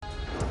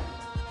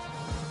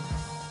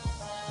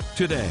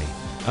Today,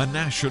 a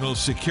national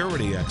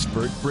security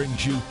expert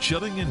brings you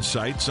chilling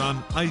insights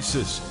on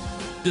ISIS.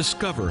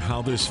 Discover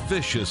how this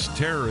vicious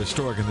terrorist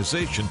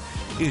organization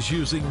is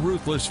using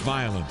ruthless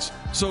violence,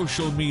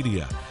 social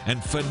media,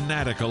 and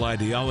fanatical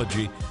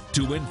ideology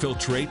to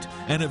infiltrate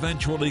and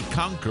eventually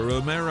conquer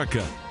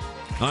America.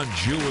 On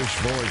Jewish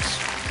Voice.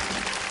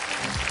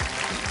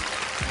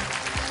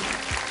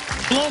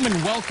 Shalom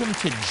and welcome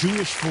to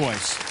Jewish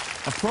Voice,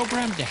 a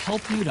program to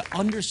help you to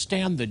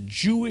understand the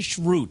Jewish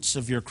roots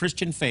of your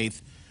Christian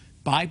faith,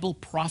 Bible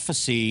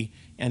prophecy,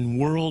 and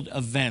world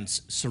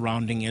events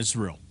surrounding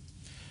Israel.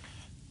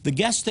 The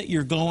guest that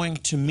you're going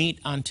to meet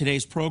on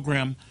today's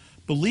program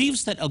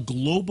believes that a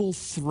global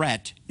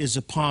threat is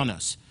upon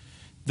us,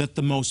 that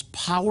the most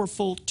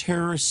powerful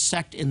terrorist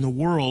sect in the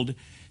world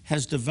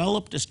has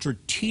developed a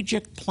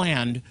strategic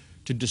plan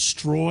to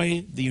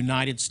destroy the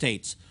United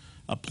States,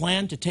 a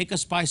plan to take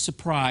us by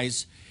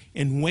surprise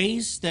in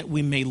ways that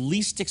we may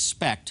least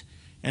expect,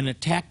 an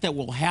attack that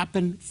will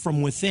happen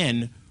from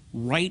within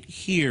right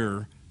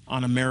here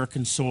on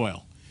American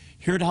soil.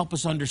 Here to help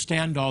us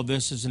understand all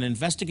this is an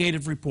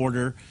investigative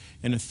reporter,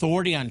 an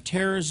authority on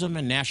terrorism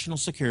and national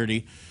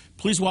security.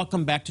 Please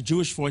welcome back to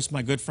Jewish Voice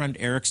my good friend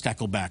Eric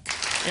Steckelbeck.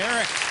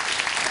 Eric.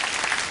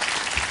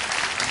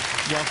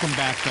 Welcome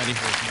back, buddy.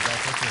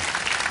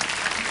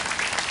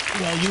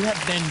 Well, you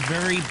have been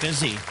very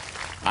busy.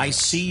 I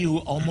see you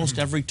almost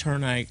every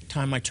time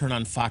I turn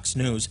on Fox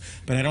News,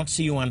 but I don't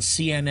see you on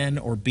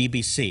CNN or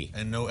BBC.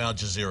 And no Al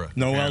Jazeera.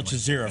 No apparently. Al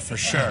Jazeera, for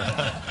sure.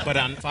 But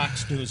on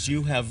Fox News,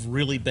 you have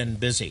really been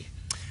busy.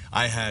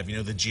 I have. You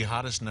know, the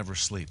jihadists never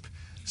sleep.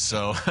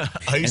 So And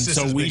ISIS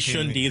so has we been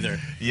shouldn't keeping me, either.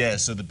 Yeah,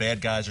 so the bad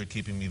guys are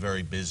keeping me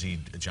very busy,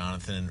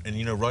 Jonathan. And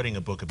you know, writing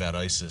a book about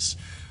ISIS,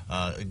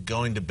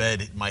 going to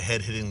bed, my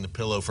head hitting the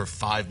pillow for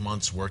 5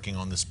 months working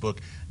on this book,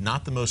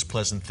 not the most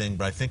pleasant thing,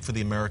 but I think for the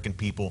American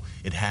people,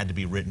 it had to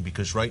be written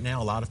because right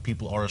now a lot of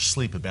people are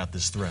asleep about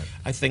this threat.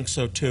 I think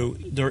so, too.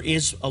 There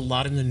is a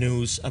lot in the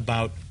news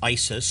about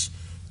ISIS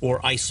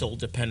or ISIL,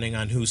 depending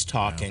on who's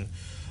talking. Yeah.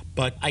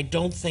 But I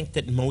don't think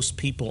that most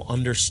people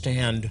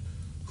understand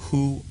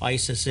who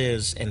ISIS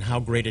is and how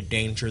great a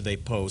danger they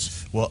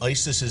pose. Well,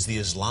 ISIS is the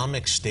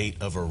Islamic State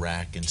of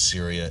Iraq and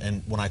Syria.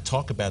 And when I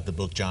talk about the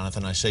book,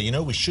 Jonathan, I say, you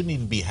know, we shouldn't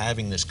even be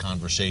having this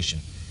conversation.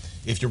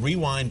 If you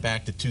rewind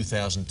back to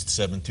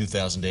 2007,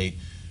 2008,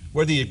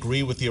 whether you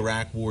agree with the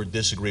Iraq War,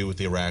 disagree with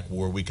the Iraq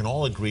War, we can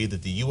all agree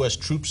that the U.S.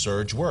 troop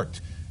surge worked.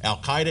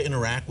 Al-Qaeda in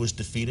Iraq was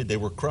defeated. They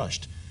were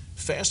crushed.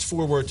 Fast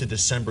forward to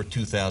December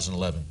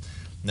 2011.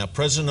 Now,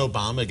 President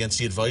Obama, against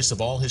the advice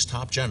of all his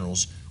top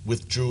generals,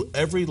 withdrew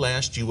every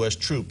last U.S.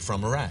 troop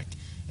from Iraq.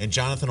 And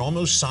Jonathan,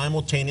 almost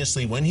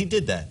simultaneously when he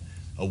did that,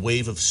 a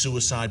wave of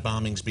suicide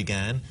bombings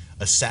began,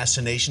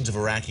 assassinations of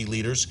Iraqi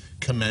leaders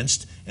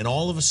commenced, and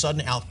all of a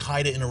sudden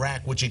Al-Qaeda in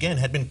Iraq, which again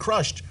had been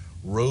crushed,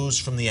 rose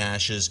from the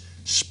ashes,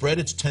 spread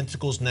its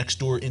tentacles next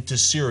door into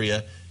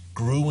Syria,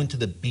 grew into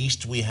the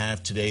beast we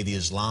have today, the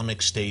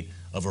Islamic State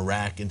of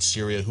Iraq and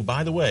Syria, who,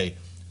 by the way,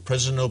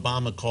 President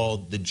Obama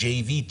called the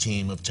JV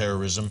team of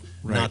terrorism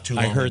not too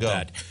long ago. I heard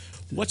that.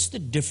 What's the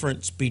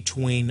difference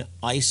between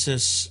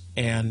ISIS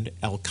and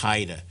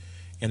Al-Qaeda?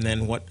 And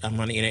then what I'm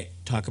going to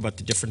talk about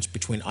the difference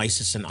between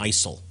ISIS and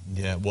ISIL.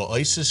 Yeah, well,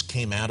 ISIS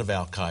came out of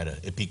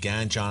Al-Qaeda. It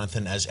began,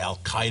 Jonathan, as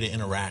Al-Qaeda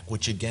in Iraq,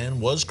 which again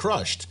was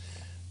crushed.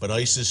 But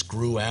ISIS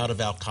grew out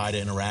of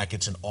Al-Qaeda in Iraq.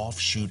 It's an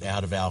offshoot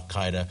out of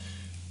Al-Qaeda.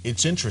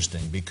 It's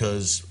interesting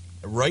because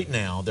right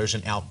now there's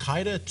an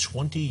Al-Qaeda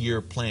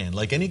 20-year plan.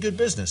 Like any good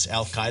business,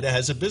 Al-Qaeda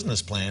has a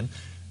business plan.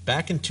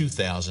 Back in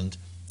 2000,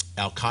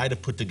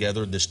 Al-Qaeda put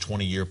together this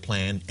 20-year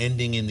plan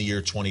ending in the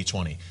year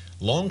 2020.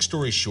 Long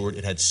story short,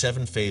 it had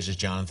 7 phases,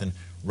 Jonathan.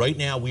 Right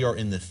now, we are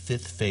in the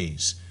 5th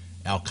phase.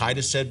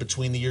 Al-Qaeda said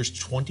between the years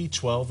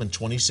 2012 and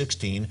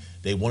 2016,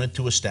 they wanted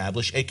to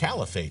establish a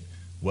caliphate.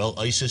 Well,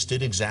 ISIS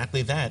did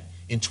exactly that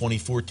in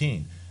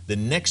 2014. The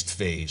next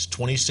phase,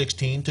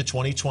 2016 to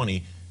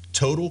 2020,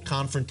 total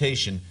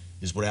confrontation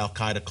is what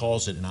Al-Qaeda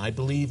calls it, and I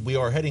believe we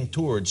are heading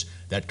towards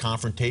that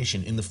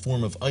confrontation in the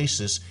form of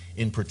ISIS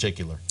in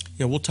particular.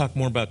 Yeah, we'll talk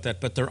more about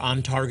that, but they're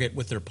on target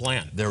with their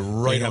plan. They're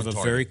right on target. They have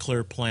a very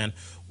clear plan.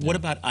 What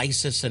about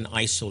ISIS and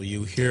ISIL?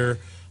 You hear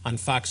on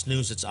Fox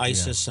News it's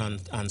ISIS, on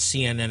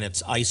CNN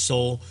it's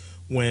ISIL.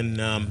 When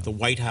the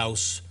White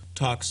House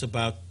talks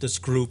about this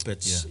group,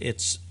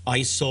 it's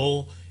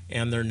ISIL,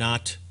 and they're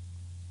not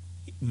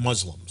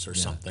Muslims or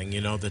something,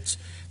 you know,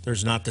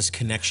 there's not this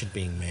connection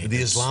being made. The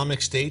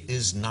Islamic State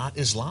is not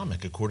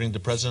Islamic, according to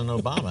President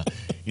Obama.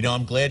 You know,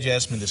 I'm glad you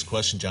asked me this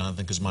question,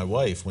 Jonathan, because my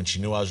wife, when she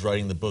knew I was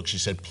writing the book, she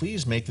said,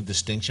 please make the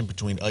distinction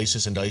between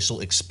ISIS and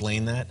ISIL.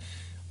 Explain that.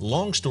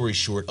 Long story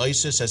short,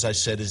 ISIS, as I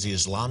said, is the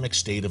Islamic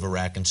State of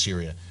Iraq and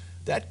Syria.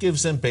 That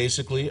gives them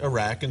basically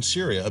Iraq and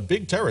Syria, a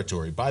big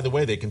territory. By the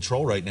way, they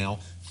control right now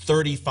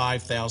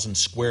 35,000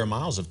 square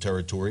miles of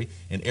territory,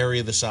 an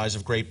area the size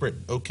of Great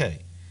Britain. Okay.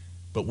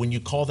 But when you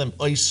call them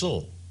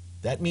ISIL,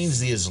 that means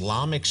the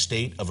Islamic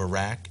State of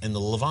Iraq and the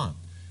Levant.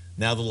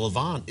 Now, the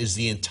Levant is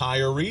the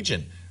entire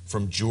region,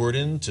 from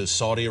Jordan to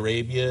Saudi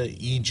Arabia,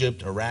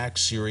 Egypt, Iraq,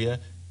 Syria,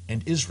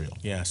 and Israel.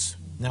 Yes.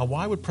 Now,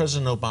 why would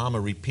President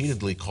Obama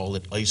repeatedly call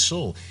it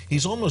ISIL?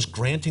 He's almost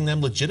granting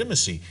them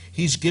legitimacy.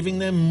 He's giving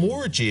them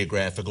more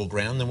geographical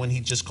ground than when he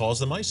just calls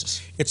them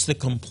ISIS. It's the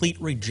complete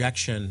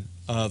rejection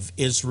of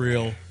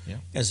Israel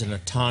as an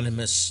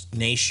autonomous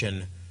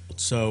nation.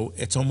 So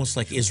it's almost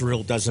like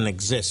Israel doesn't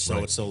exist.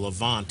 So it's the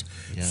Levant,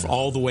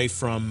 all the way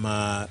from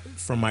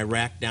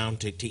Iraq down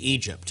to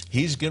Egypt.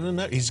 He's given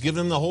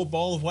them the whole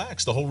ball of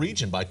wax, the whole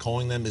region, by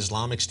calling them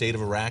Islamic State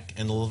of Iraq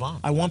and the Levant.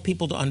 I want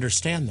people to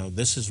understand, though,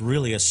 this is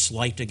really a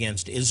slight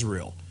against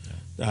Israel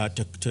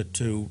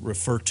to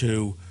refer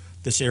to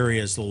this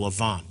area as the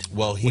Levant,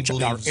 which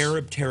are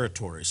Arab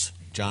territories.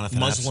 Jonathan,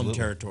 Muslim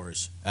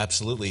territories.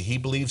 Absolutely. He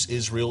believes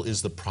Israel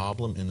is the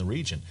problem in the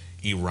region.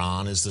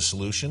 Iran is the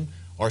solution.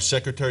 Our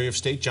Secretary of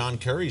State, John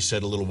Kerry,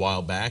 said a little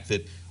while back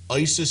that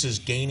ISIS is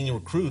gaining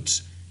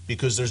recruits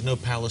because there's no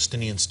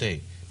Palestinian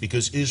state,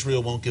 because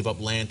Israel won't give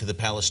up land to the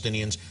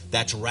Palestinians.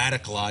 That's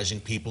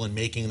radicalizing people and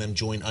making them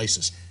join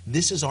ISIS.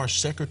 This is our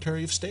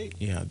Secretary of State.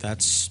 Yeah,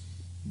 that's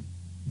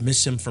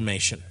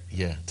misinformation.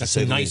 Yeah. That's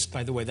a nice,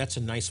 by the way, that's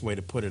a nice way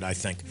to put it, I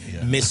think.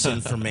 Yeah.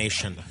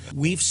 Misinformation.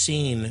 We've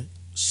seen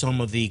some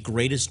of the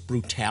greatest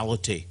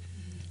brutality,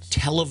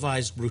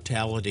 televised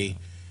brutality,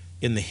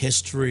 in the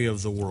history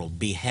of the world.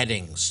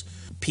 Beheadings,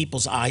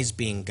 people's eyes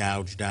being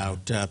gouged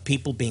out,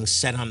 people being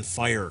set on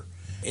fire.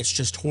 It's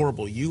just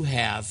horrible. You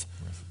have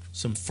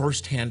some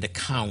firsthand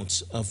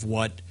accounts of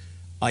what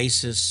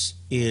ISIS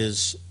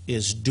is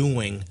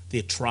doing, the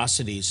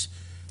atrocities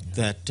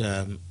that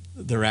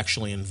they're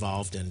actually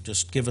involved in.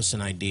 Just give us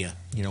an idea.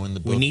 You know, in the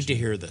book, we need to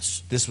hear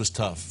this. This was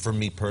tough for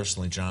me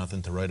personally,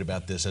 Jonathan, to write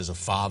about this as a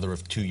father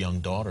of 2 young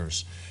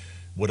daughters.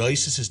 What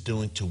ISIS is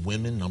doing to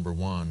women, number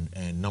one,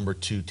 and number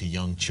two, to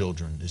young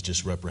children is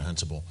just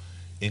reprehensible,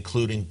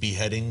 including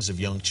beheadings of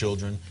young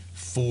children,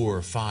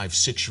 4, 5,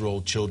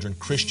 6-year-old children,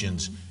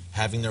 Christians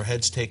having their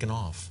heads taken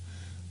off,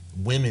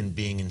 women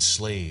being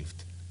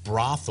enslaved,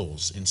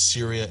 brothels in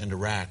Syria and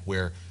Iraq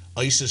where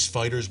ISIS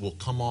fighters will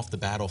come off the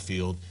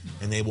battlefield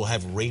and they will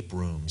have rape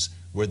rooms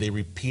where they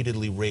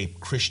repeatedly rape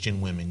Christian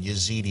women,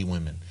 Yazidi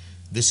women.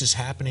 This is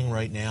happening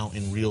right now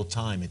in real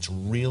time. It's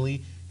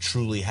really,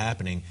 truly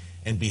happening.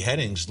 And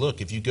beheadings, look,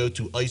 if you go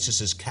to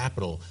ISIS's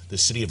capital, the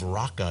city of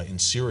Raqqa in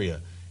Syria,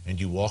 and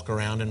you walk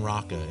around in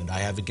Raqqa, and I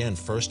have, again,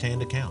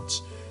 firsthand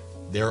accounts,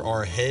 there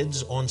are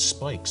heads on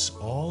spikes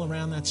all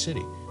around that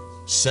city.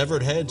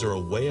 Severed heads are a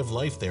way of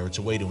life there. It's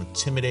a way to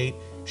intimidate,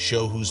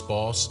 show who's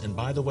boss, and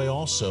by the way,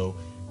 also,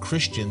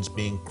 Christians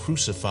being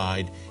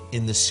crucified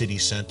in the city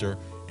center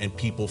and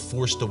people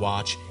forced to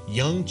watch,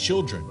 young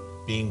children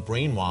being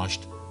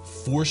brainwashed,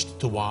 forced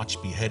to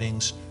watch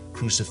beheadings,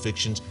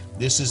 crucifixions.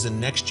 This is the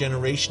next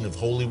generation of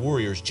holy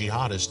warriors,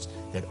 jihadists,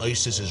 that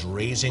ISIS is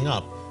raising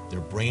up. They're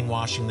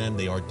brainwashing them.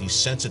 They are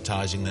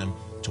desensitizing them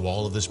to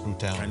all of this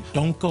brutality. And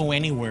don't go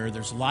anywhere.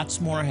 There's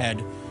lots more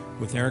ahead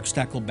with Eric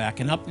Steckelbeck.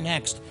 And up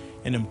next,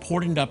 an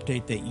important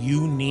update that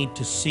you need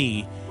to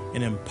see: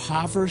 an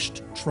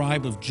impoverished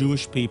tribe of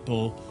Jewish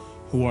people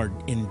who are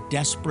in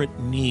desperate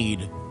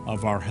need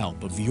of our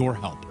help, of your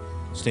help.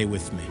 Stay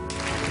with me.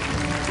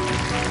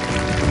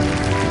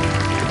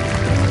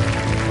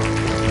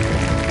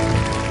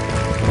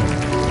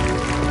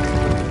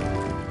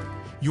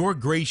 Your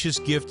gracious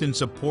gift in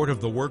support of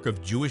the work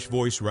of Jewish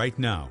Voice right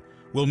now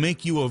will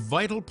make you a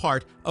vital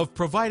part of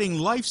providing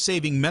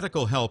life-saving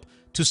medical help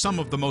to some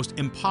of the most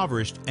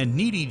impoverished and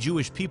needy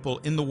Jewish people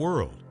in the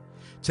world.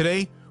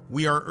 Today,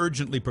 we are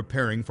urgently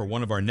preparing for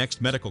one of our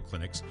next medical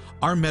clinics.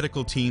 Our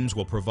medical teams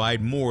will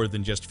provide more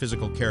than just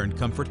physical care and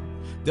comfort.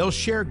 They'll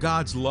share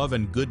God's love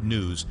and good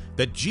news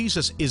that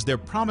Jesus is their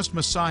promised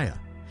Messiah.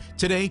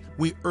 Today,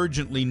 we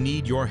urgently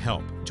need your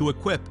help to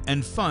equip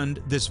and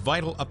fund this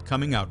vital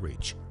upcoming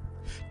outreach.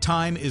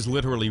 Time is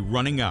literally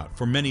running out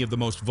for many of the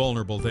most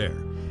vulnerable there,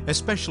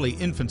 especially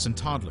infants and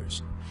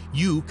toddlers.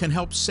 You can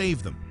help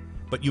save them,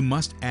 but you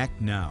must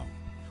act now.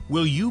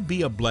 Will you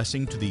be a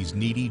blessing to these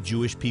needy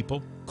Jewish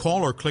people?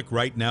 Call or click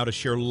right now to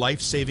share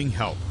life-saving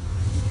help.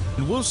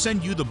 And we'll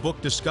send you the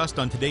book discussed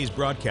on today's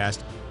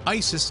broadcast,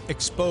 ISIS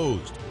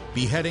Exposed: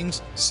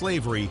 Beheadings,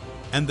 Slavery,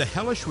 and the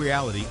Hellish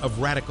Reality of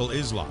Radical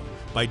Islam,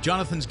 by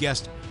Jonathan's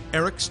guest,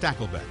 Eric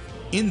Stackelbeck.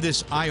 In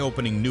this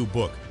eye-opening new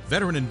book,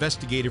 veteran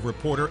investigative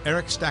reporter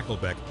Eric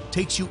Stackelbeck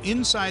takes you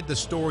inside the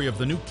story of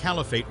the new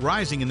caliphate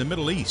rising in the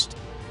Middle East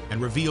and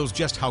reveals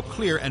just how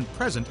clear and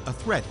present a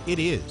threat it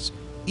is,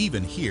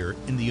 even here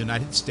in the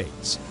United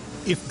States.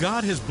 If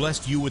God has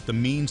blessed you with the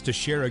means to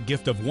share a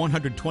gift of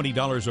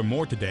 $120 or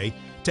more today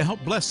to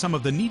help bless some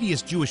of the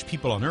neediest Jewish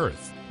people on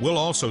earth, we'll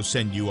also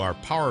send you our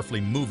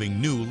powerfully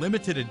moving new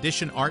limited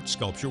edition art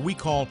sculpture we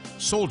call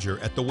Soldier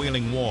at the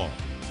Wailing Wall.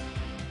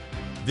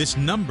 This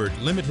numbered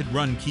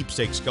limited-run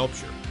keepsake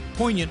sculpture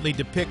poignantly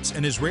depicts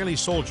an Israeli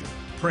soldier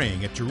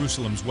praying at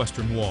Jerusalem's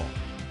Western Wall.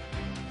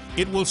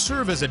 It will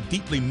serve as a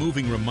deeply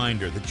moving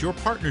reminder that your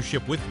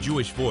partnership with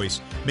Jewish Voice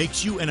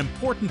makes you an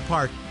important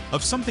part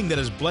of something that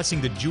is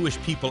blessing the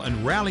Jewish people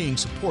and rallying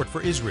support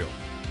for Israel.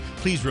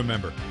 Please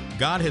remember,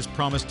 God has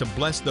promised to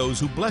bless those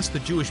who bless the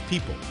Jewish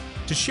people.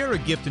 To share a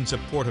gift in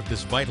support of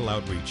this vital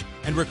outreach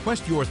and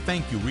request your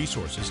thank you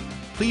resources,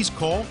 please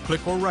call,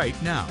 click, or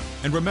write now.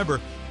 And remember,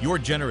 your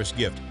generous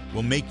gift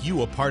will make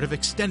you a part of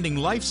extending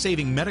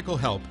life-saving medical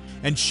help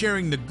and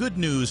sharing the good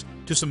news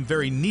to some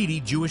very needy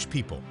Jewish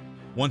people.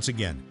 Once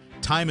again,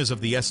 time is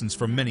of the essence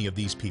for many of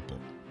these people.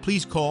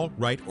 Please call,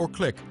 write, or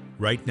click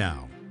right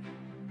now.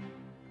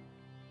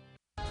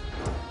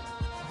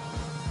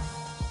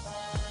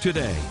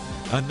 Today,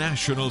 a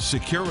national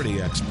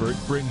security expert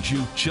brings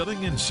you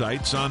chilling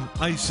insights on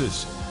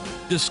ISIS.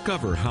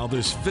 Discover how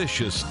this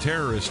vicious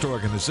terrorist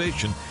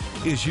organization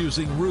is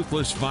using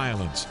ruthless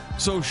violence,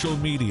 social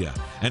media,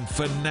 and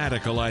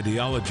fanatical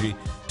ideology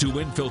to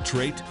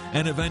infiltrate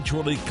and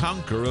eventually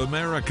conquer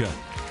America.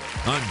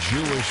 On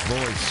Jewish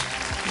Voice.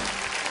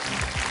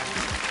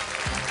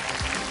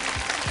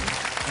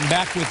 I'm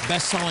back with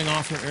best-selling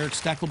author Eric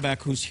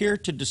Stakelbeck, who's here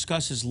to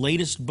discuss his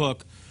latest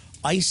book,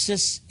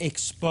 ISIS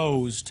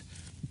Exposed: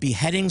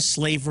 Beheading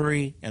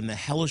Slavery and the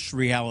Hellish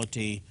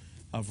Reality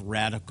of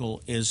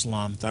Radical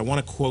Islam. I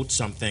want to quote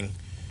something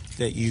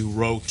that you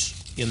wrote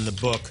in the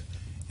book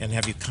and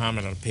have you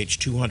comment on page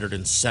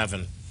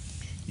 207.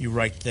 You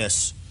write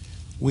this: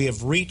 "We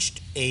have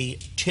reached a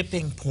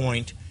tipping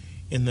point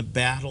in the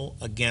battle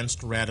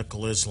against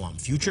radical Islam.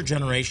 Future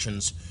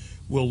generations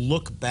will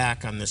look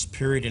back on this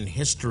period in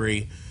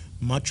history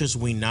much as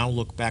we now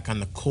look back on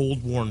the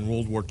Cold War and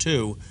World War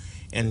II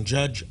and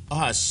judge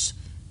us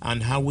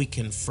on how we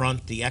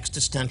confront the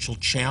existential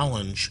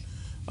challenge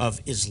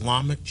of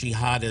Islamic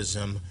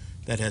jihadism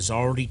that has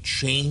already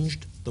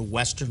changed the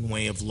Western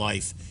way of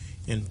life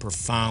in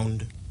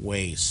profound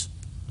ways."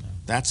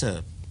 That's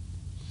a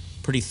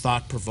pretty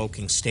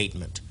thought-provoking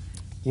statement.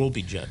 We'll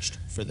be judged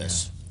for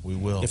this. Yeah, we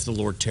will. If the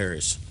Lord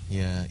tarries.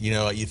 Yeah, you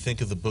know, you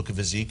think of the book of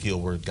Ezekiel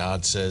where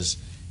God says,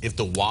 if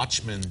the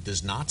watchman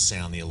does not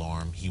sound the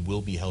alarm, he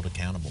will be held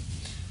accountable.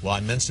 Well, I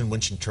mentioned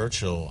Winston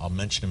Churchill. I'll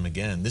mention him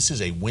again. This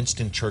is a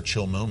Winston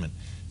Churchill moment.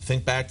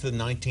 Think back to the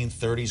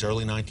 1930s,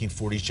 early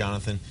 1940s,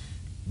 Jonathan.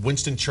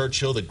 Winston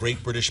Churchill, the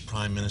great British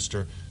Prime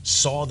Minister,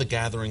 saw the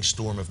gathering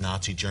storm of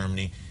Nazi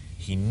Germany.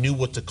 He knew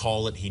what to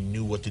call it. He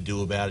knew what to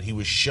do about it. He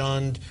was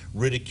shunned,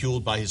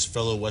 ridiculed by his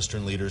fellow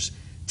Western leaders.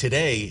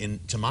 Today,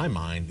 to my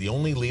mind, the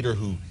only leader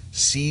who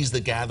sees the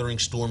gathering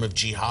storm of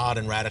jihad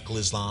and radical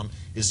Islam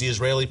is the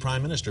Israeli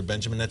Prime Minister,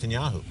 Benjamin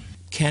Netanyahu.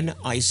 Can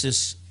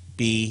ISIS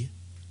be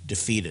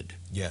defeated?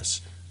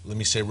 Yes. Let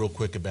me say real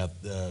quick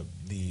about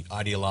the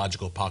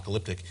ideological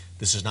apocalyptic.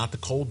 This is not the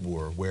Cold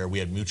War where we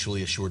had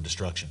mutually assured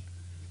destruction.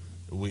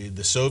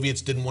 The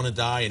Soviets didn't want to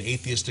die, an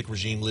atheistic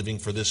regime living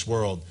for this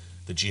world.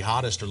 The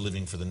jihadists are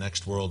living for the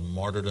next world,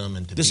 martyrdom,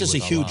 and to This be is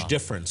with a huge Allah.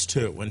 difference,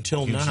 too.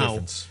 Until Huge now,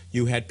 difference.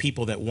 you had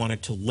people that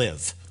wanted to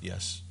live.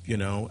 Yes. You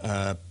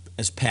know,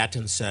 as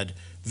Patton said,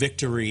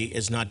 victory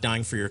is not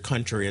dying for your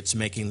country, it's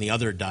making the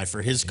other die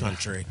for his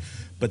country.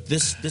 But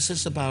this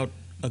is about,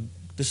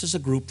 this is a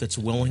group that's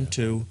willing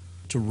to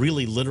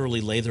really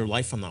literally lay their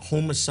life on the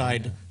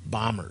homicide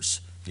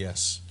bombers.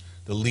 Yes.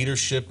 The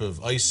leadership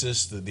of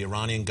ISIS, the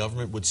Iranian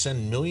government, would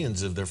send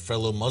millions of their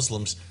fellow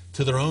Muslims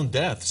to their own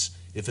deaths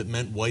if it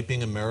meant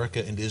wiping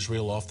America and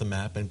Israel off the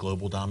map and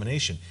global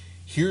domination.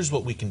 Here's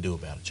what we can do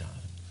about it,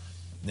 Jonathan.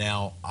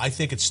 Now, I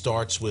think it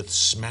starts with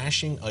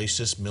smashing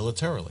ISIS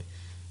militarily.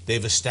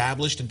 They've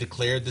established and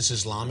declared this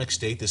Islamic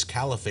State, this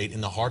caliphate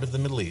in the heart of the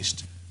Middle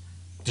East.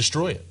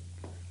 Destroy it.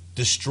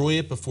 Destroy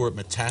it before it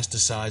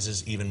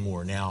metastasizes even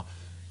more. Now,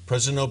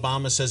 President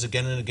Obama says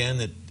again and again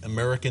that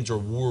Americans are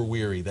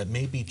war-weary. That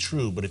may be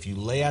true, but if you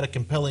lay out a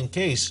compelling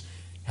case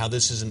how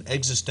this is an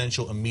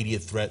existential,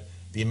 immediate threat,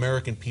 the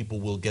American people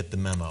will get the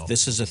memo.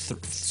 This is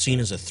seen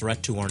as a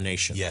threat to our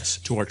nation, Yes.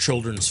 to our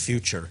children's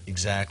future.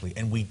 Exactly.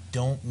 And we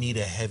don't need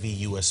a heavy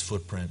U.S.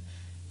 footprint.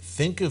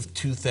 Think of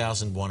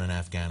 2001 in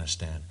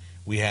Afghanistan.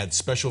 We had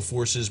special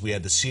forces, we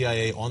had the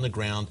CIA on the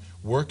ground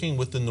working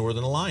with the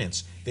Northern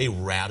Alliance. They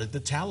routed the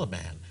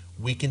Taliban.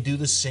 We can do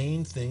the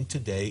same thing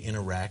today in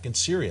Iraq and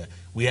Syria.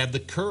 We have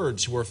the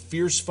Kurds, who are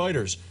fierce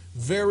fighters,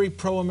 very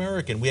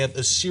pro-American. We have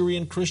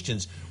Assyrian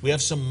Christians. We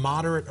have some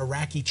moderate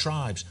Iraqi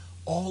tribes.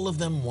 All of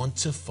them want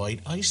to fight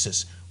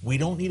ISIS. We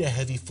don't need a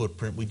heavy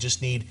footprint. We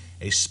just need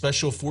a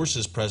special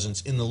forces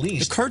presence in the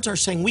least. The Kurds are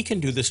saying, we can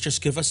do this,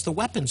 just give us the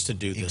weapons to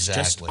do this.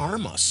 Exactly. Just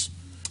arm us.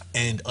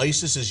 And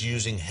ISIS is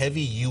using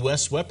heavy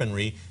U.S.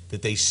 weaponry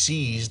that they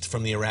seized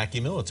from the Iraqi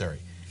military.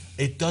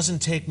 It doesn't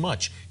take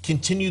much.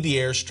 Continue the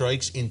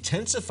airstrikes,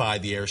 intensify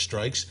the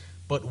airstrikes,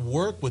 but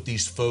work with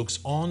these folks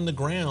on the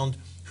ground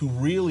who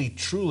really,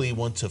 truly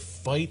want to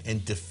fight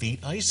and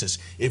defeat ISIS.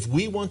 If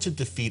we want to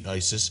defeat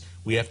ISIS,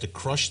 we have to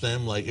crush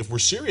them like, if we're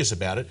serious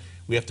about it,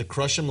 we have to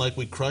crush them like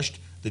we crushed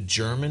the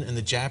German and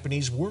the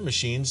Japanese war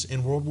machines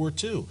in World War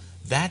II.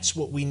 That's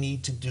what we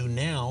need to do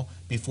now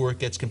before it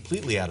gets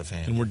completely out of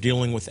hand. And we're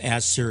dealing with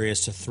as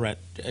serious a threat.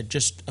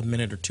 Just a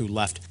minute or two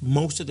left.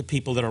 Most of the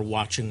people that are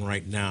watching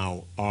right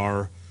now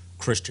are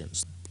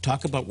Christians.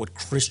 Talk about what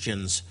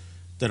Christians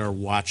that are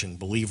watching,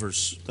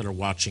 believers that are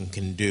watching,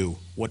 can do.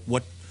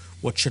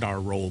 What should our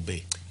role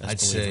be as I'd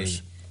believers?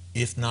 say,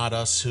 if not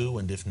us, who,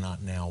 and if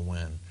not now,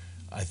 when?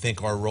 I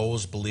think our role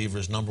as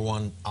believers, number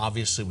one,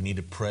 obviously we need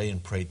to pray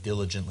and pray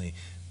diligently.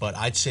 But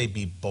I'd say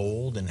be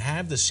bold and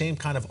have the same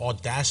kind of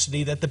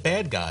audacity that the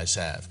bad guys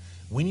have.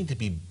 We need to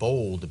be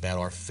bold about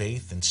our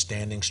faith and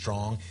standing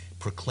strong,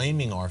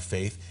 proclaiming our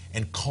faith,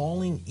 and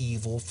calling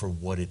evil for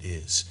what it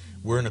is.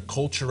 We're in a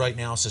culture right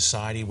now,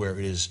 society, where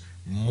it is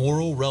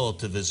moral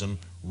relativism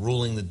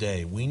ruling the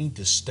day. We need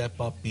to step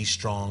up, be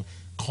strong,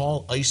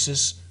 call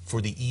ISIS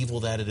for the evil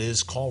that it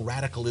is, call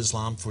radical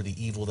Islam for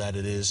the evil that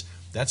it is.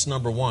 That's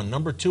number one.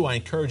 Number two, I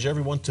encourage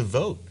everyone to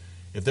vote.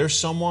 If there's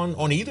someone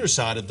on either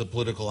side of the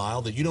political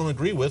aisle that you don't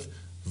agree with,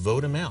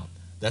 vote him out.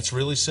 That's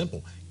really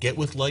simple. Get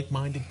with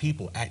like-minded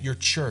people at your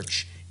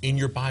church, in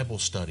your Bible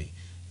study,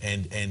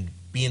 and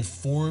be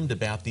informed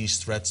about these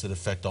threats that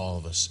affect all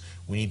of us.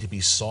 We need to be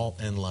salt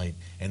and light.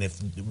 And if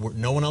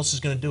no one else is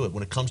going to do it,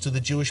 when it comes to the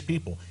Jewish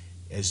people,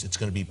 it's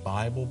going to be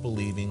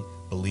Bible-believing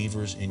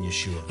believers in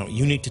Yeshua. No,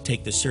 you need to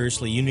take this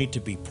seriously. You need to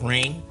be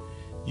praying.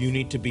 You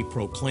need to be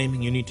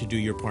proclaiming. You need to do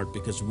your part,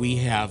 because we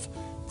have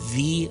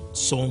the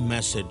sole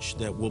message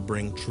that will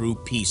bring true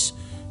peace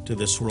to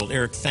this world.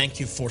 Eric, thank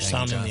you for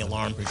sounding the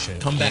alarm. Appreciate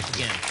it. Come back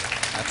again.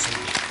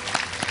 Absolutely.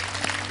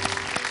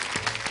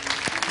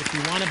 If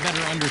you want to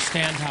better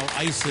understand how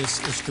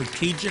ISIS is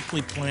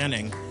strategically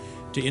planning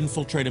to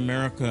infiltrate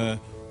America,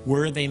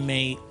 where they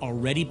may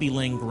already be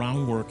laying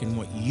groundwork, and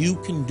what you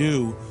can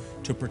do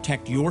to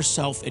protect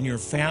yourself and your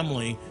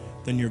family,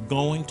 then you're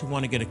going to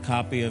want to get a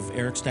copy of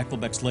Eric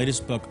Stakelbeck's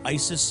latest book,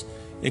 ISIS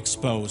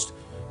Exposed.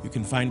 You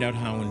can find out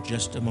how in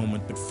just a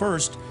moment. But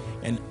first,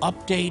 an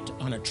update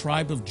on a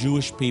tribe of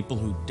Jewish people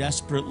who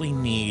desperately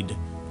need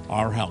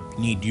our help,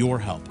 need your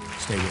help.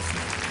 Stay with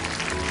me.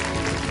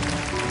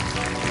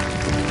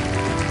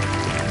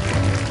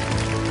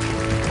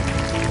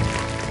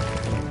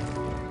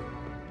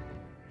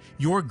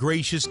 Your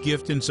gracious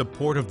gift in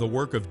support of the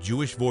work of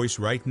Jewish Voice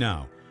right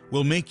now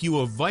will make you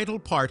a vital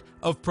part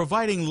of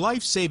providing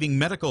life-saving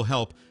medical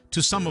help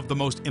to some of the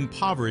most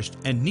impoverished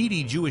and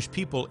needy Jewish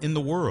people in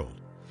the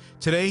world.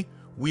 Today,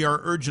 we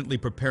are urgently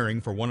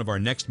preparing for one of our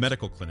next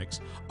medical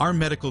clinics. Our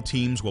medical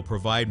teams will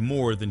provide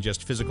more than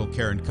just physical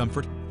care and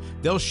comfort.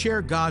 They'll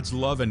share God's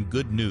love and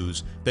good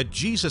news that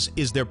Jesus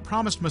is their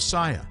promised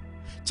Messiah.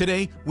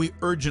 Today, we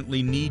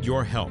urgently need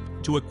your help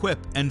to equip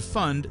and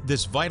fund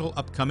this vital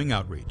upcoming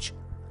outreach.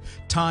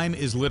 Time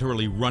is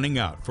literally running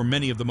out for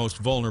many of the most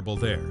vulnerable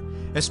there,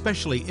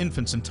 especially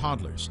infants and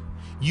toddlers.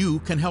 You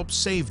can help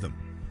save them,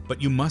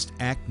 but you must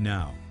act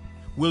now.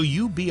 Will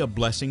you be a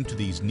blessing to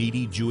these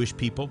needy Jewish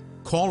people?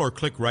 Call or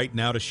click right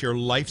now to share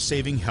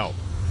life-saving help.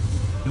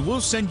 And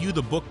we'll send you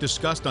the book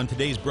discussed on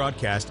today's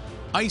broadcast,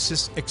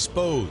 ISIS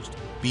Exposed: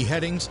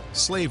 Beheadings,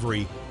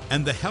 Slavery,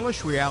 and the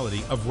Hellish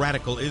Reality of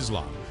Radical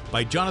Islam,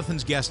 by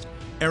Jonathan's guest,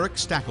 Eric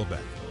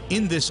Stakelbeck.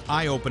 In this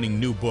eye-opening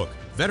new book,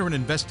 veteran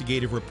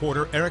investigative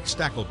reporter Eric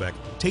Stakelbeck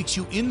takes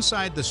you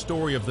inside the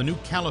story of the new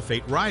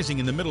caliphate rising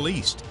in the Middle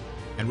East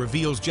and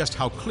reveals just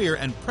how clear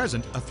and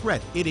present a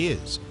threat it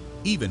is,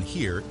 even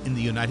here in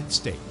the United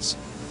States.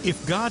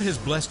 If God has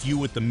blessed you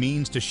with the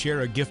means to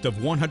share a gift of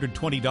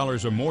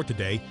 $120 or more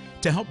today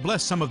to help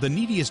bless some of the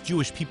neediest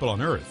Jewish people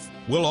on earth,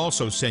 we'll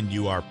also send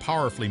you our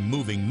powerfully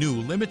moving new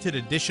limited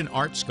edition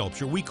art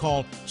sculpture we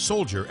call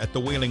Soldier at the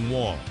Wailing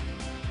Wall.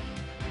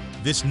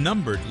 This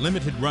numbered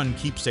limited run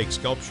keepsake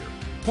sculpture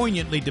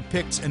poignantly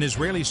depicts an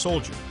Israeli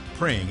soldier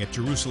praying at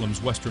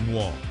Jerusalem's western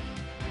wall.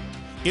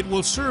 It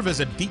will serve as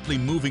a deeply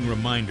moving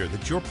reminder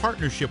that your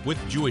partnership with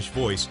Jewish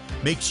Voice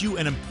makes you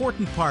an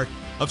important part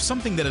of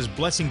something that is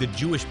blessing the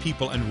Jewish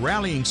people and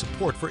rallying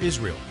support for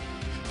Israel.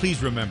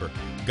 Please remember,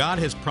 God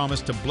has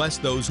promised to bless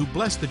those who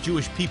bless the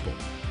Jewish people.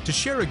 To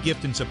share a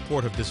gift in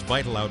support of this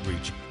vital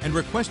outreach and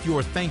request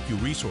your thank you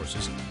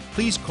resources,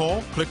 please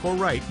call, click, or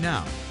write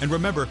now. And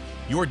remember,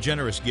 your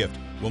generous gift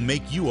will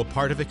make you a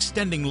part of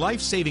extending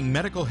life-saving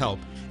medical help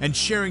and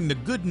sharing the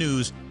good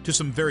news to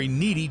some very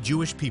needy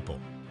Jewish people.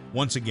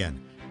 Once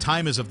again,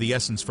 time is of the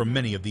essence for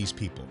many of these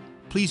people.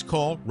 Please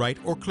call, write,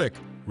 or click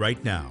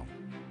right now.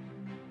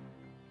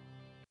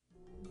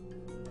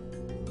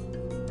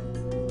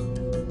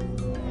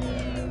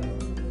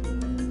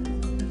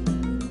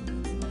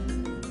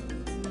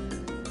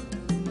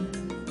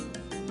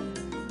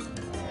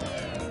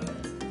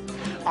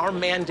 Our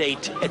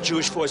mandate at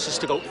Jewish Voice is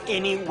to go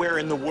anywhere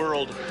in the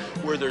world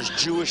where there's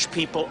Jewish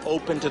people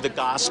open to the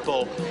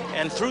gospel.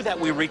 And through that,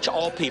 we reach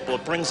all people.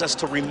 It brings us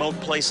to remote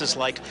places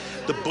like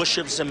the bush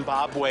of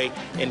Zimbabwe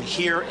and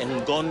here in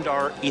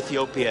Gondar,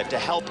 Ethiopia, to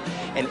help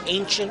an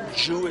ancient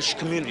Jewish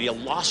community, a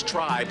lost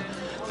tribe,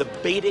 the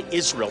Beta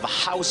Israel, the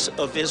House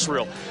of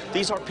Israel.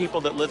 These are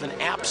people that live in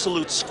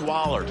absolute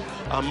squalor.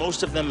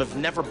 Most of them have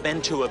never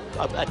been to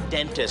a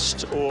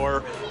dentist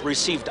or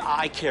received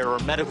eye care or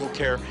medical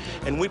care,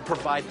 and we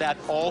provide that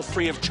all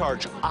free of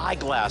charge.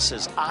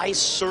 Eyeglasses, eye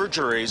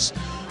surgeries.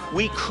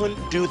 We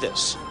couldn't do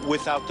this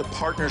without the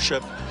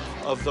partnership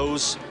of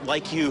those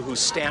like you who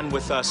stand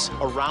with us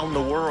around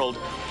the world.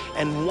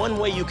 And one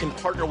way you can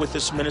partner with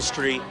this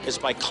ministry is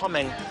by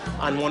coming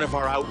on one of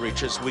our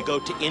outreaches. We go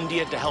to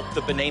India to help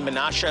the B'nai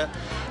Menashe.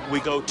 We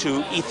go to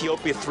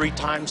Ethiopia 3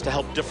 times to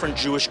help different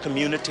Jewish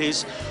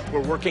communities. We're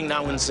working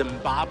now in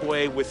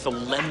Zimbabwe with the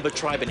Lemba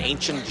tribe, an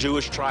ancient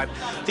Jewish tribe.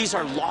 These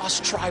are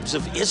lost tribes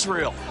of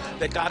Israel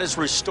that God is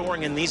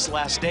restoring in these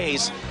last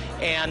days.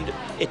 And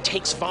it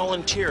takes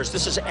volunteers.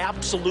 This is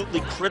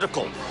absolutely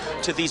critical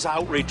to these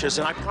outreaches.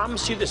 And I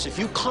promise you this, if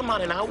you come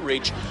on an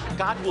outreach,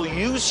 God will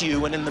use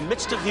you, and in the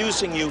midst of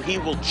using you, He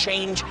will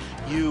change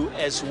you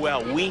as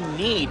well. We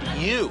need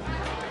you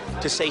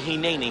to say,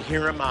 Hineni,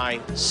 here am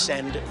I,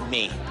 send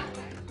me.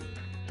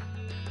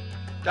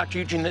 Dr.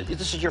 Eugene,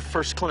 this is your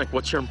first clinic.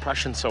 What's your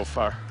impression so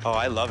far? Oh,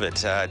 I love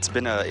it. It's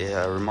been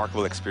a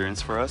remarkable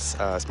experience for us.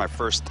 It's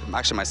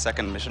actually my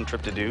second mission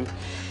trip to do.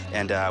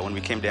 And when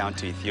we came down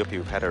to Ethiopia,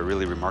 we've had a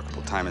really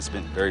remarkable time. It's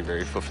been very,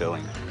 very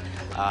fulfilling.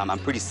 I'm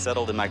pretty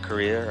settled in my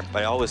career,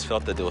 but I always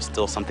felt that there was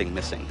still something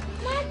missing.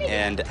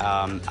 And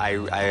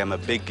I am a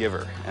big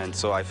giver, and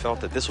so I felt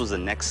that this was the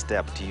next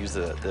step to use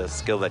the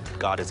skill that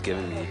God has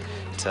given me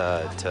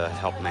to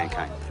help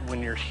mankind.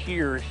 When you're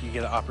here, you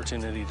get an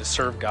opportunity to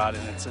serve God,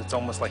 and it's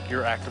almost like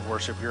your act of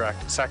worship, your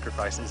act of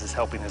sacrifices is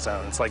helping His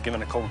own. It's like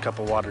giving a cold cup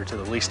of water to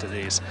the least of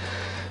these.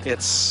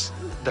 It's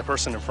the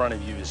person in front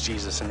of you is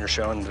Jesus, and you're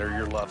showing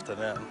your love to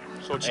them.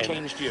 So it's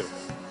changed you.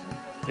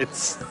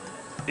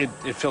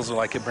 It feels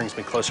like it brings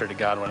me closer to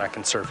God when I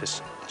can serve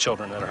His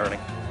children that are hurting.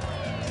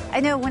 I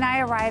know when I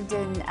arrived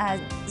in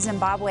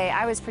Zimbabwe,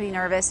 I was pretty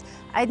nervous.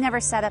 I'd never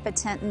set up a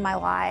tent in my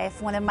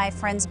life. One of my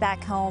friends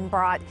back home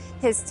brought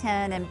his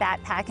tent and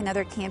backpack and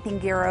other camping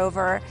gear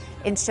over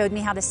and showed me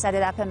how to set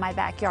it up in my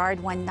backyard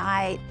one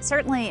night.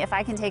 Certainly, if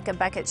I can take a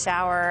bucket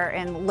shower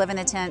and live in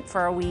a tent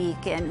for a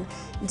week and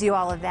do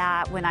all of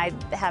that when I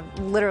have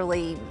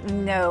literally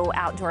no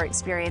outdoor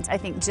experience, I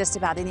think just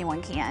about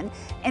anyone can.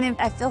 And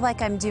I feel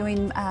like I'm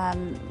doing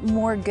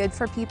more good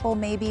for people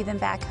maybe than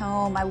back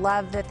home. I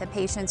love that the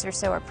patients are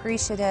so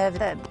appreciative.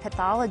 The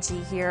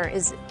pathology here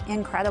is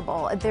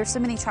incredible. There's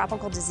so many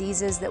tropical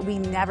diseases that we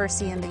never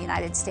see in the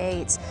United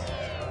States.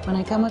 When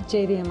I come with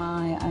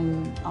JVMI,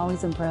 I'm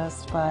always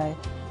impressed by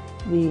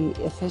the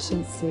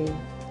efficiency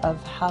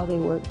of how they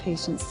work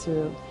patients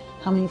through,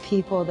 how many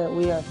people that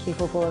we are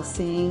capable of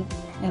seeing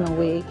in a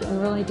week,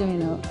 and really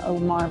doing a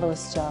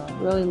marvelous job,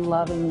 really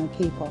loving the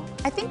people.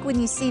 I think when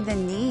you see the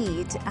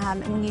need,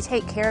 and when you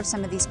take care of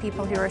some of these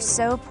people who are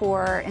so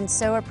poor and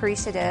so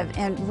appreciative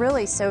and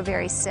really so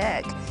very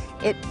sick,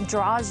 it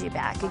draws you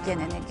back again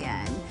and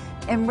again.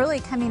 And really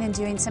coming and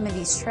doing some of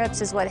these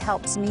trips is what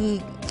helps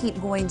me keep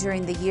going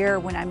during the year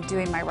when I'm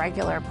doing my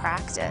regular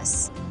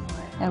practice.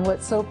 And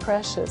what's so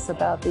precious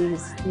about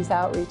these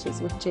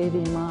outreaches with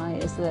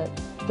JVMI is that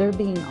they're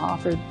being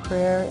offered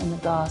prayer and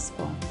the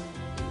gospel.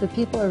 The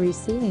people are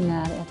receiving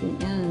that at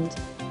the end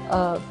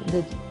of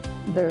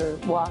their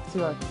walk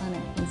through our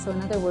clinic. And so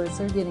in other words,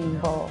 they're getting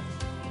both.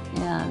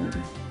 And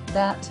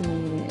that to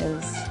me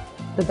is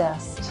the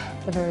best,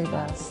 the very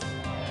best.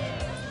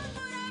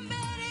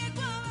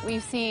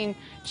 We've seen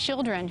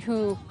children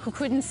who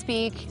couldn't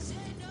speak,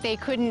 they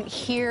couldn't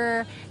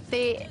hear,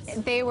 they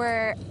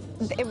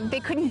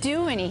couldn't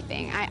do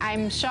anything.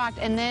 I'm shocked.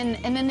 And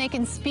then they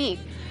can speak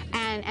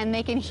and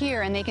they can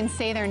hear and they can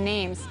say their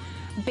names.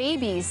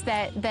 Babies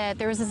that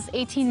there was this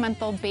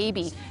 18-month-old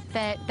baby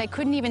that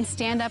couldn't even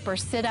stand up or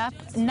sit up,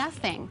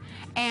 nothing.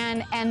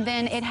 And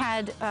then it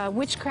had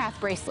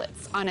witchcraft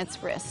bracelets on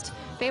its wrist.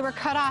 They were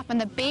cut off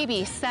and the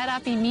baby sat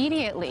up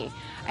immediately.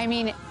 I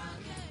mean,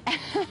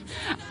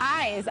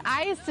 eyes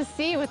to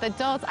see with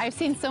adults. I've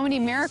seen so many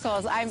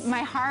miracles.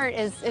 My heart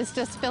is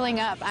just filling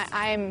up.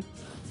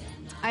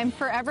 I'm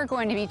forever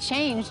going to be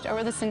changed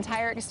over this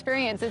entire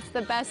experience. It's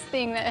the best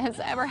thing that has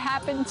ever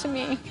happened to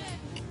me.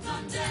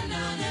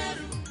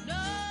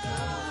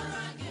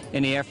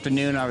 In the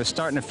afternoon, I was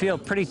starting to feel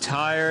pretty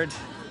tired.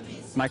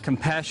 My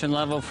compassion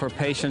level for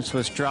patients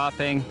was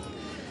dropping.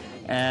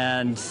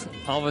 And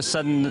all of a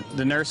sudden,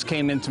 the nurse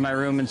came into my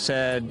room and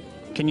said,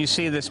 "Can you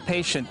see this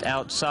patient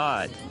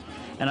outside?"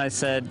 And I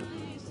said,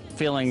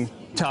 feeling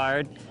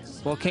tired,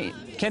 "Well,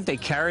 can't they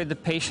carry the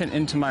patient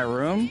into my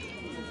room?"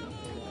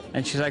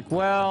 And she's like,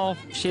 "Well,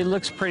 she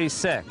looks pretty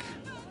sick."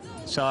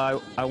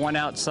 So I went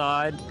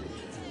outside,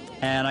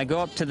 and I go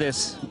up to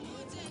this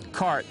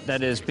cart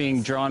that is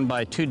being drawn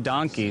by 2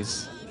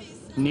 donkeys.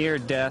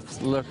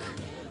 Near-death look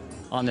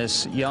on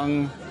this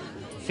young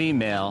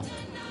female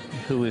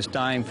who is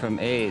dying from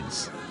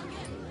AIDS.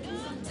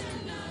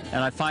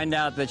 And I find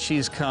out that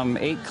she's come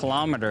 8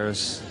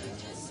 kilometers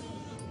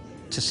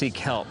to seek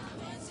help.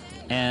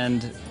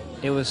 And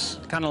it was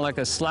kind of like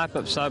a slap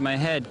upside my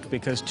head,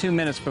 because 2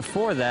 minutes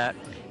before that,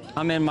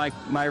 I'm in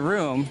my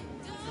room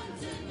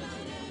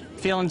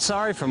feeling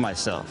sorry for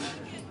myself.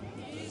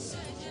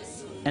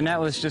 And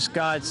that was just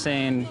God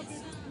saying,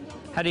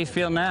 "How do you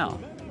feel now?"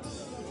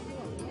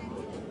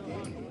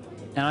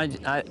 And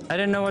I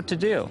didn't know what to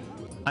do.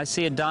 I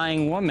see a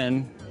dying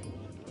woman,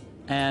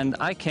 and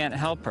I can't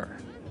help her.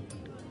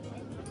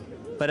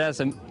 But as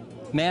a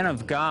man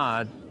of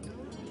God,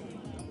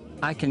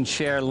 I can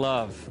share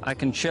love. I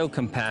can show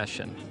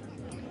compassion.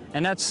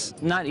 And that's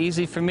not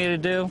easy for me to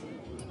do,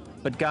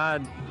 but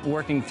God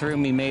working through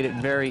me made it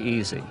very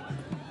easy.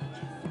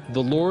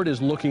 The Lord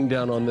is looking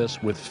down on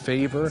this with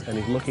favor, and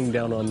he's looking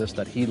down on this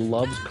that he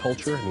loves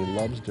culture and he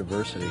loves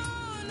diversity.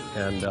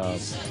 And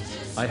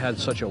I had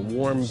such a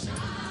warm,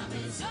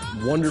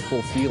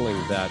 wonderful feeling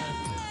that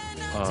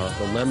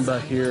the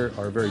Lemba here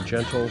are very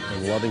gentle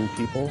and loving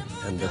people,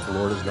 and that the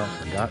Lord has not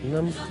forgotten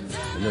them,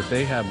 and that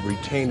they have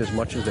retained as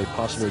much as they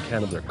possibly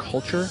can of their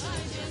culture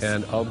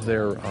and of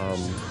their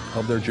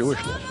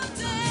Jewishness.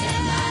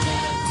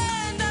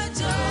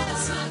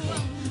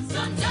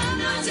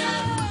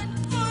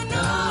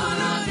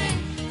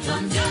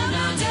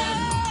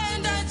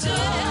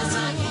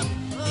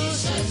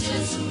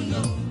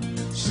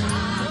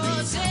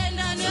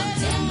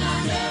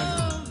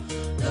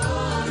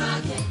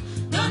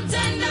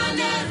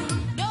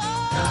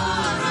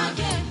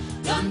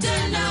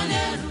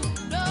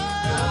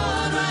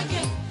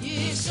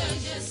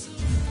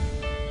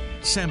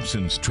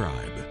 Samson's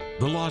tribe,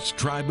 the lost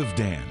tribe of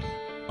Dan,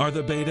 are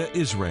the Beta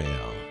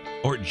Israel,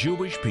 or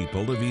Jewish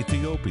people of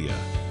Ethiopia.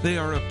 They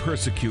are a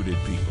persecuted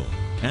people,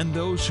 and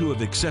those who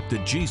have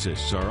accepted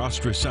Jesus are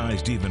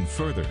ostracized even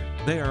further.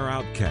 They are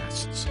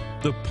outcasts,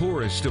 the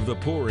poorest of the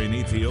poor in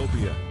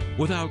Ethiopia,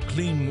 without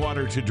clean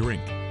water to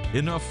drink,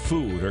 enough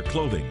food or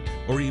clothing,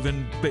 or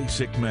even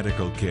basic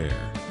medical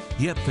care.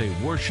 Yet they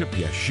worship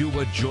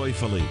Yeshua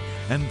joyfully,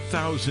 and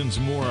thousands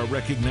more are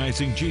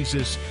recognizing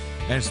Jesus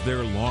as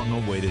their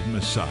long-awaited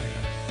Messiah.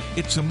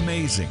 It's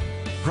amazing.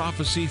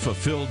 Prophecy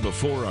fulfilled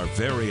before our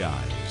very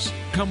eyes.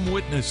 Come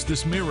witness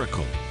this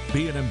miracle.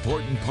 Be an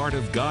important part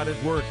of God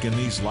at work in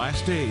these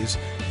last days,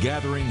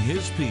 gathering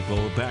his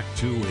people back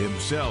to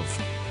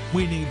himself.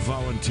 We need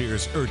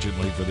volunteers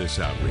urgently for this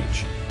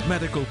outreach.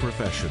 Medical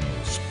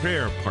professionals,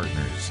 prayer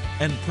partners,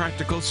 and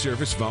practical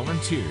service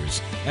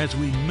volunteers as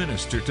we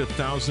minister to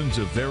thousands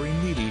of very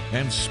needy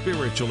and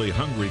spiritually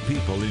hungry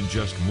people in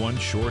just one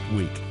short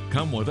week.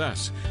 Come with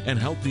us and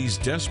help these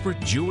desperate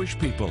Jewish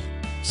people.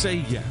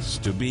 Say yes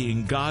to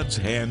being God's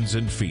hands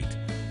and feet.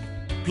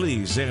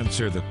 Please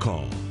answer the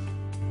call.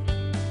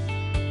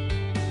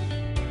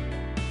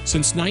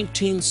 Since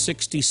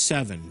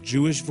 1967,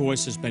 Jewish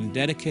Voice has been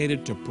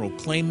dedicated to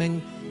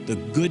proclaiming the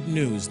good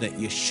news that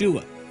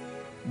Yeshua,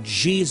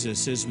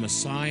 Jesus, is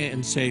Messiah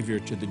and Savior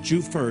to the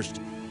Jew first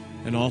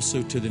and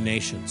also to the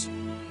nations.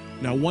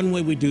 Now, one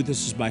way we do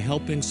this is by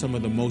helping some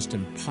of the most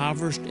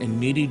impoverished and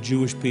needy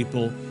Jewish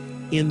people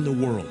in the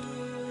world.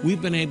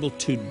 We've been able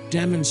to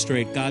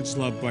demonstrate God's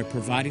love by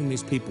providing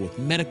these people with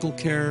medical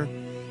care,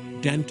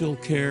 dental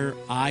care,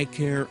 eye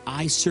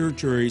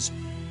surgeries,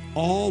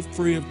 all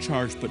free of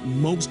charge, but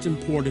most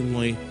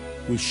importantly,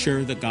 we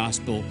share the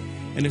gospel,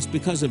 and it's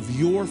because of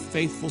your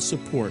faithful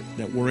support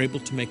that we're able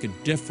to make a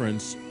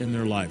difference in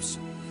their lives.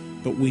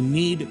 But we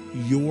need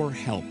your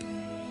help.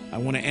 I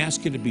want to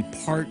ask you to be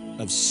part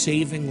of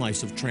saving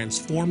lives, of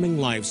transforming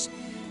lives,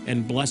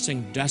 and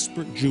blessing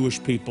desperate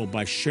Jewish people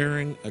by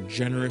sharing a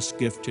generous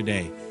gift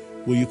today.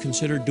 Will you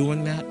consider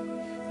doing that?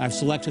 I've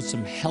selected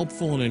some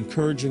helpful and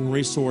encouraging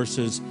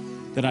resources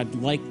that I'd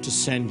like to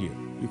send you.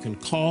 You can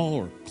call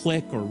or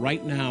click or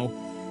write now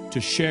to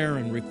share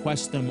and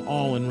request them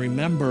all. And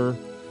remember,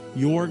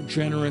 your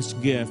generous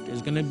gift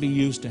is going to be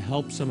used to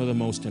help some of the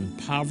most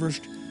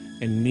impoverished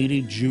and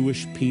needy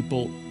Jewish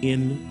people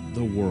in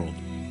the world.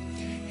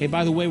 Hey,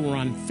 by the way, we're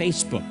on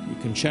Facebook. You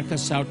can check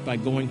us out by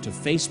going to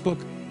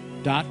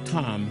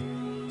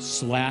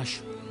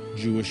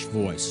facebook.com/Jewish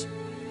Voice.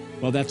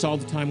 Well, that's all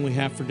the time we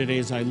have for today.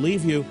 As I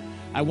leave you,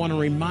 I want to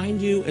remind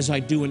you, as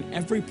I do in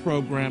every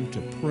program, to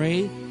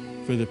pray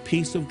for the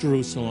peace of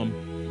Jerusalem.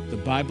 The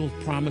Bible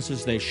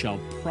promises they shall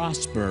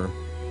prosper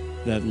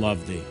that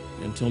love thee.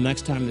 Until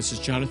next time, this is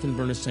Jonathan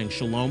Bernis saying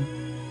shalom,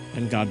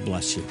 and God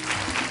bless you.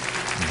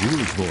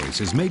 Jewish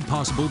Voice is made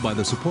possible by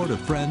the support of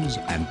friends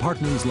and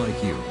partners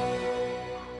like you.